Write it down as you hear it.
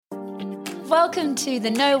Welcome to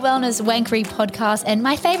the No Wellness Wankery podcast, and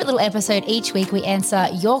my favourite little episode each week. We answer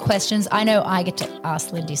your questions. I know I get to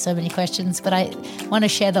ask Lindy so many questions, but I want to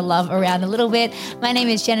share the love around a little bit. My name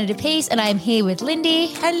is Jenna DePease, and I'm here with Lindy.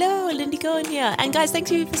 Hello, Lindy Cohen here. And guys,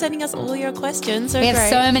 thanks you for sending us all your questions. We have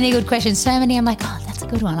so many good questions, so many. I'm like, oh, that's a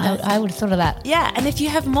good one. I would have thought of that. Yeah, and if you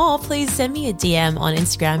have more, please send me a DM on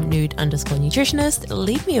Instagram, nude_nutritionist.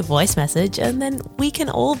 Leave me a voice message, and then we can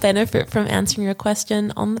all benefit from answering your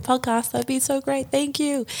question on the podcast. That'd be so great. Thank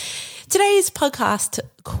you. Today's podcast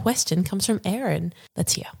question comes from Erin.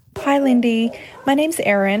 Let's hear. Hi, Lindy. My name's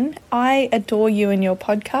Erin. I adore you and your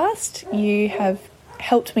podcast. You have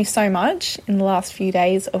helped me so much in the last few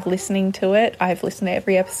days of listening to it. I've listened to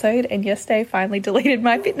every episode, and yesterday I finally deleted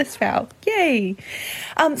MyFitnessPal. Yay!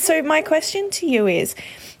 So my question to you is,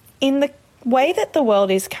 in the way that the world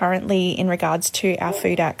is currently in regards to our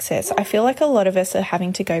food access, I feel like a lot of us are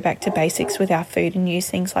having to go back to basics with our food and use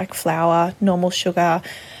things like flour, normal sugar,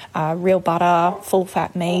 real butter, full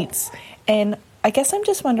fat meats. And I guess I'm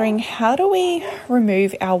just wondering, how do we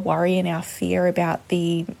remove our worry and our fear about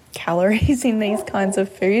the calories in these kinds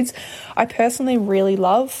of foods? I personally really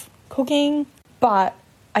love cooking, but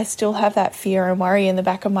I still have that fear and worry in the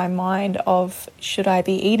back of my mind of, should I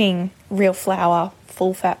be eating real flour,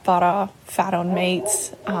 full fat butter, fat on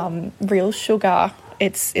meats, real sugar?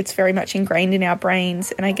 It's very much ingrained in our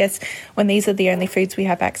brains. And I guess when these are the only foods we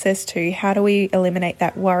have access to, how do we eliminate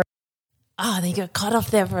that worry? Oh, they got cut off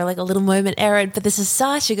there for like a little moment, Erin, but this is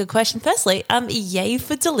such a good question. Firstly, yay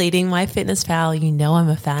for deleting MyFitnessPal. You know I'm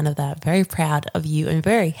a fan of that. Very proud of you and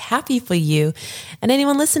very happy for you. And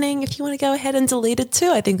anyone listening, if you want to go ahead and delete it too,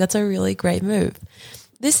 I think that's a really great move.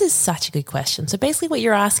 This is such a good question. So basically what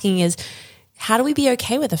you're asking is, how do we be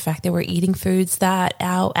okay with the fact that we're eating foods that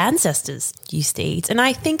our ancestors used to eat? And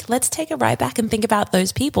I think let's take it right back and think about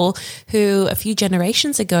those people who a few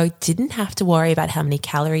generations ago didn't have to worry about how many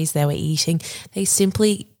calories they were eating. They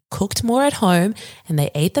simply cooked more at home and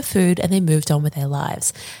they ate the food and they moved on with their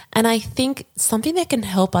lives. And I think something that can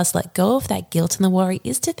help us let go of that guilt and the worry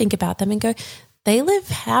is to think about them and go, they live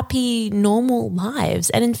happy, normal lives.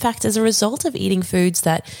 And in fact, as a result of eating foods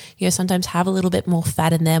that, sometimes have a little bit more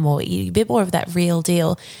fat in them or eat a bit more of that real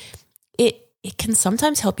deal, it can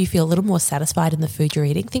sometimes help you feel a little more satisfied in the food you're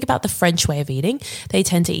eating. Think about the French way of eating. They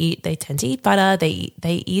tend to eat butter. They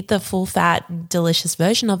eat the full fat, delicious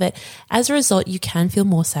version of it. As a result, you can feel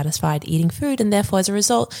more satisfied eating food. And therefore, as a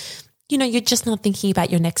result, you're just not thinking about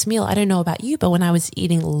your next meal. I don't know about you, but when I was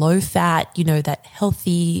eating low fat, that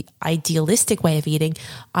healthy, idealistic way of eating,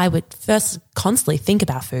 I would first constantly think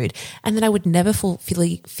about food, and then I would never feel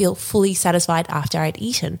fully satisfied after I'd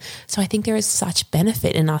eaten. So I think there is such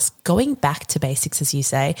benefit in us going back to basics, as you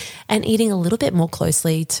say, and eating a little bit more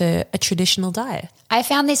closely to a traditional diet. I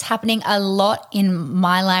found this happening a lot in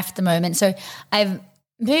my life at the moment. So I've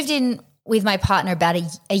moved in with my partner about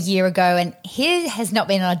a year ago, and he has not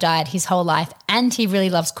been on a diet his whole life, and he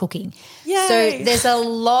really loves cooking. Yay. So there's a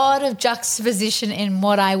lot of juxtaposition in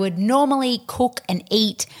what I would normally cook and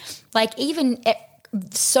eat. Like even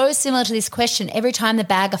so similar to this question, every time the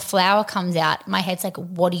bag of flour comes out, my head's like,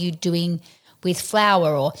 what are you doing with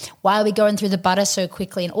flour? Or why are we going through the butter so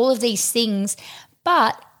quickly? And all of these things.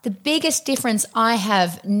 But the biggest difference I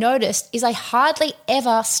have noticed is I hardly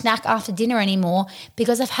ever snack after dinner anymore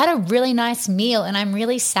because I've had a really nice meal and I'm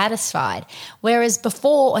really satisfied. Whereas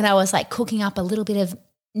before, when I was like cooking up a little bit of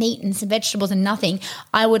meat and some vegetables and nothing,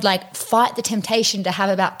 I would like fight the temptation to have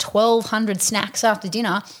about 1,200 snacks after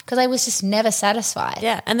dinner because I was just never satisfied.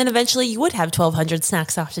 Yeah, and then eventually you would have 1,200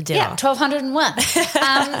 snacks after dinner. Yeah,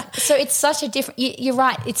 1,201. So it's such a different, you're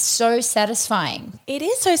right, it's so satisfying. It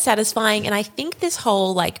is so satisfying, and I think this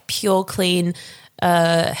whole like pure, clean,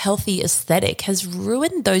 healthy aesthetic has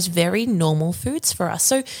ruined those very normal foods for us.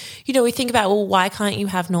 So, we think about, well, why can't you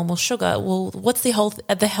have normal sugar? Well, what's the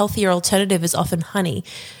healthier alternative is often honey.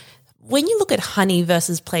 When you look at honey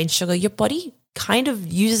versus plain sugar, your body kind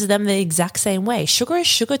of uses them the exact same way. Sugar is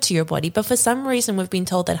sugar to your body, but for some reason we've been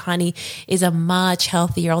told that honey is a much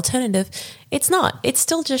healthier alternative. It's not. It's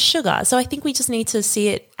still just sugar. So I think we just need to see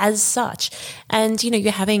it as such. And,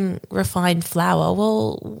 you're having refined flour.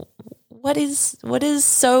 Well, what is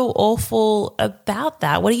so awful about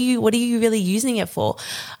that? What are you really using it for?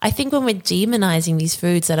 I think when we're demonizing these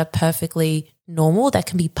foods that are perfectly normal, that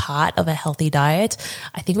can be part of a healthy diet,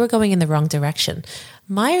 I think we're going in the wrong direction.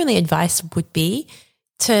 My only advice would be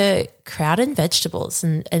to crowd in vegetables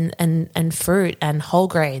and fruit and whole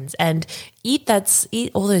grains and eat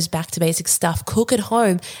all those back to basic stuff, cook at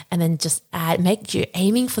home, and then just make you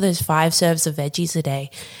aiming for those 5 serves of veggies a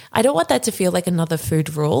day. I don't want that to feel like another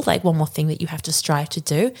food rule, like one more thing that you have to strive to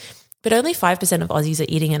do. but only 5% of Aussies are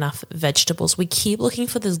eating enough vegetables. We keep looking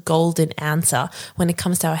for this golden answer when it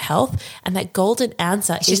comes to our health, and that golden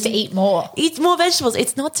answer is just to eat more. Eat more vegetables.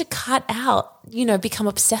 It's not to cut out, become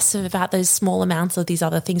obsessive about those small amounts of these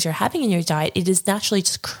other things you're having in your diet. It is naturally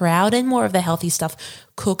just crowd in more of the healthy stuff,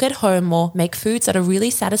 cook at home more, make foods that are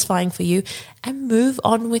really satisfying for you, and move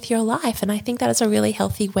on with your life. And I think that is a really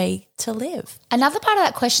healthy way to live. Another part of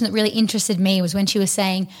that question that really interested me was when she was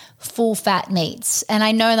saying full fat meats. And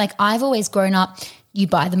I know, like, I've always grown up, you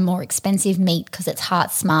buy the more expensive meat because it's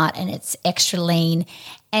Heart Smart and it's extra lean.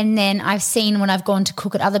 And then I've seen when I've gone to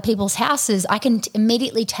cook at other people's houses, I can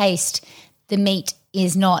immediately taste the meat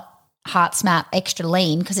is not Heart Smart extra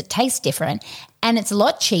lean because it tastes different and it's a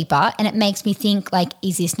lot cheaper, and it makes me think, like,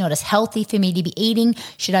 is this not as healthy for me to be eating?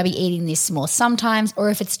 Should I be eating this more sometimes? Or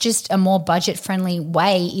if it's just a more budget-friendly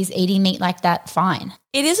way, is eating meat like that fine?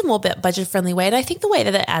 It is a more budget-friendly way, and I think the way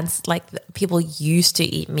that it adds, like, people used to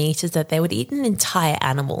eat meat is that they would eat an entire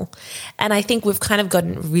animal. And I think we've kind of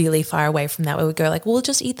gotten really far away from that, where we go like, we'll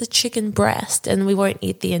just eat the chicken breast and we won't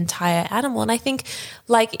eat the entire animal. And I think,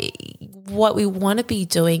 like, what we want to be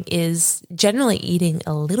doing is generally eating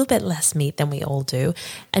a little bit less meat than we all do.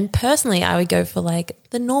 And personally, I would go for like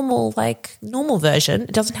the normal version.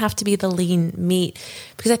 It doesn't have to be the lean meat,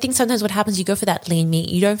 because I think sometimes what happens, you go for that lean meat,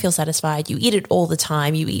 you don't feel satisfied, you eat it all the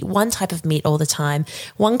time, you eat one type of meat all the time,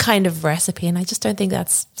 one kind of recipe, and I just don't think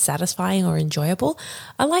that's satisfying or enjoyable.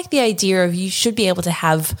 I like the idea of you should be able to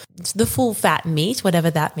have the full fat meat,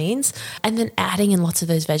 whatever that means, and then adding in lots of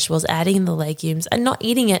those vegetables, adding in the legumes, and not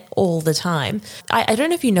eating it all the time. I don't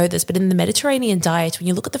know if you know this, but in the Mediterranean diet, when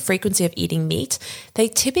you look at the frequency of eating meat, they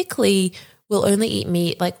typically will only eat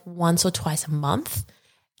meat like once or twice a month.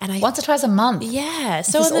 Once or twice a month? Yeah.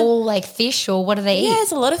 So it's all like fish, or what do they eat? Yeah,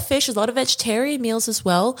 it's a lot of fish, a lot of vegetarian meals as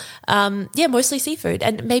well. Mostly seafood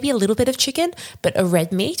and maybe a little bit of chicken, but a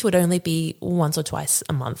red meat would only be once or twice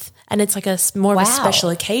a month. And it's like more of a special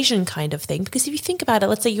occasion kind of thing. Because if you think about it,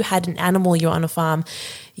 let's say you had an animal, you're on a farm,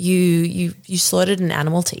 you slaughtered an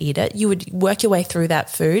animal to eat it, you would work your way through that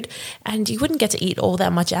food and you wouldn't get to eat all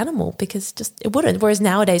that much animal because just it wouldn't. Whereas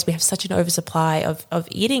nowadays we have such an oversupply of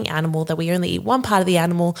eating animal that we only eat one part of the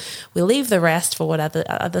animal, we leave the rest for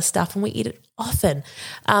other stuff, and we eat it often.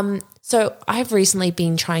 So I've recently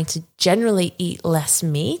been trying to generally eat less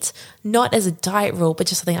meat, not as a diet rule, but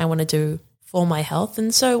just something I want to do for my health.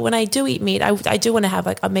 And so when I do eat meat, I do want to have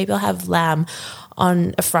maybe I'll have lamb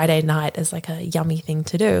on a Friday night as like a yummy thing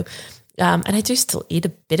to do. And I do still eat a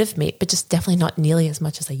bit of meat, but just definitely not nearly as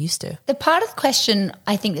much as I used to. The part of the question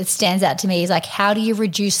I think that stands out to me is like, how do you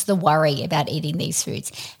reduce the worry about eating these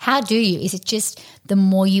foods? How do you? Is it just the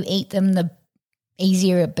more you eat them, the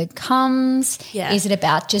easier it becomes? Yeah. Is it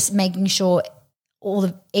about just making sure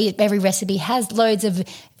every recipe has loads of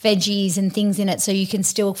veggies and things in it so you can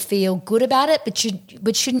still feel good about it, but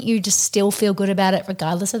shouldn't you just still feel good about it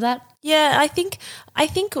regardless of that? Yeah, I think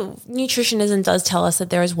nutritionism does tell us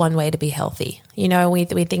that there is one way to be healthy. You know, we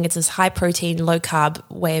think it's this high protein, low carb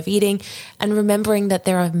way of eating, and remembering that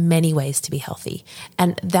there are many ways to be healthy.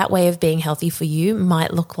 And that way of being healthy for you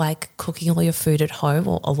might look like cooking all your food at home,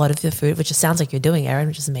 or a lot of your food, which it sounds like you're doing, Erin,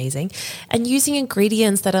 which is amazing, and using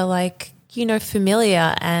ingredients that are like,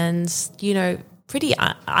 familiar and, pretty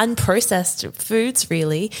unprocessed foods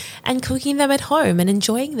really, and cooking them at home and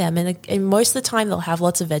enjoying them. And most of the time they'll have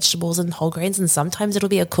lots of vegetables and whole grains, and sometimes it'll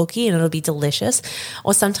be a cookie and it'll be delicious,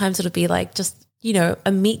 or sometimes it'll be like just,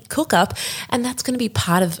 a meat cook up, and that's going to be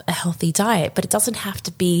part of a healthy diet. But it doesn't have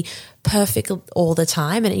to be perfect all the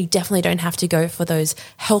time, and you definitely don't have to go for those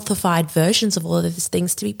healthified versions of all of these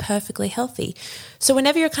things to be perfectly healthy. So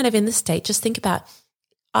whenever you're kind of in this state, just think about,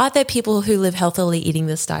 are there people who live healthily eating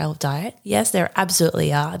this style of diet? Yes, there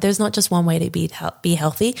absolutely are. There's not just one way to be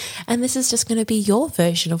healthy, and this is just going to be your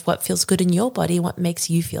version of what feels good in your body, what makes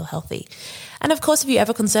you feel healthy. And of course, if you're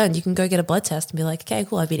ever concerned, you can go get a blood test and be like, okay,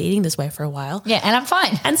 cool, I've been eating this way for a while. Yeah, and I'm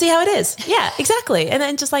fine. And see how it is. Yeah, exactly. And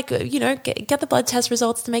then just like, get the blood test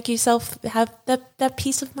results to make yourself have that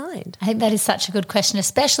peace of mind. I think that is such a good question,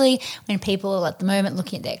 especially when people are at the moment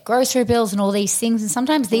looking at their grocery bills and all these things. And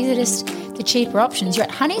sometimes these are just the cheaper options.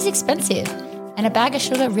 Honey's expensive, and a bag of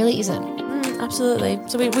sugar really isn't. Absolutely.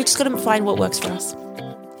 So we just got to find what works for us.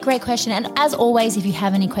 Great question. And as always, if you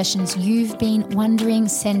have any questions you've been wondering,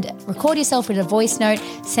 record yourself with a voice note,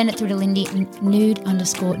 send it through to Lindy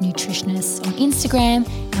nude_nutritionist on Instagram,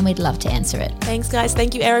 and we'd love to answer it. Thanks, guys.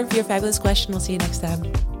 Thank you, Erin, for your fabulous question. We'll see you next time.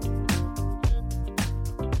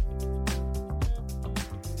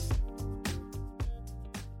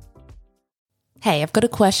 Hey, I've got a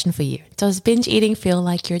question for you. Does binge eating feel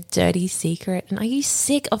like your dirty secret? And are you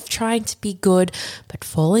sick of trying to be good, but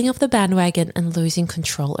falling off the bandwagon and losing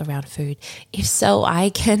control around food? If so, I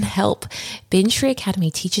can help. Binge Free Academy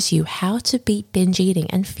teaches you how to beat binge eating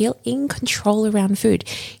and feel in control around food,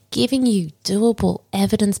 giving you doable,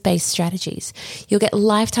 evidence-based strategies. You'll get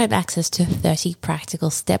lifetime access to 30 practical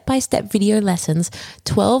step-by-step video lessons,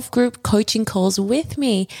 12 group coaching calls with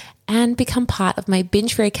me, and become part of my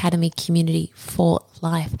Binge Free Academy community for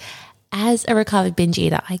life. As a recovered binge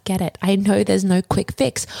eater, I get it. I know there's no quick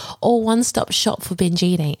fix or one-stop shop for binge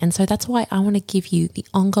eating. And so that's why I want to give you the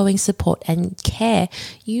ongoing support and care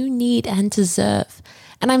you need and deserve.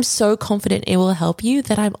 And I'm so confident it will help you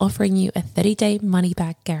that I'm offering you a 30-day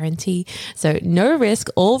money-back guarantee. So no risk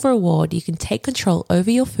or reward. You can take control over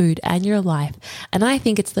your food and your life. And I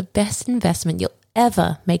think it's the best investment you'll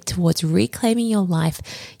ever make towards reclaiming your life,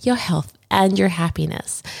 your health, and your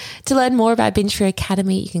happiness. To learn more about Binge Free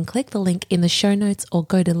Academy, you can click the link in the show notes or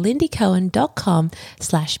go to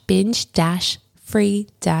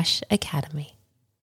lindycohen.com/binge-free-academy.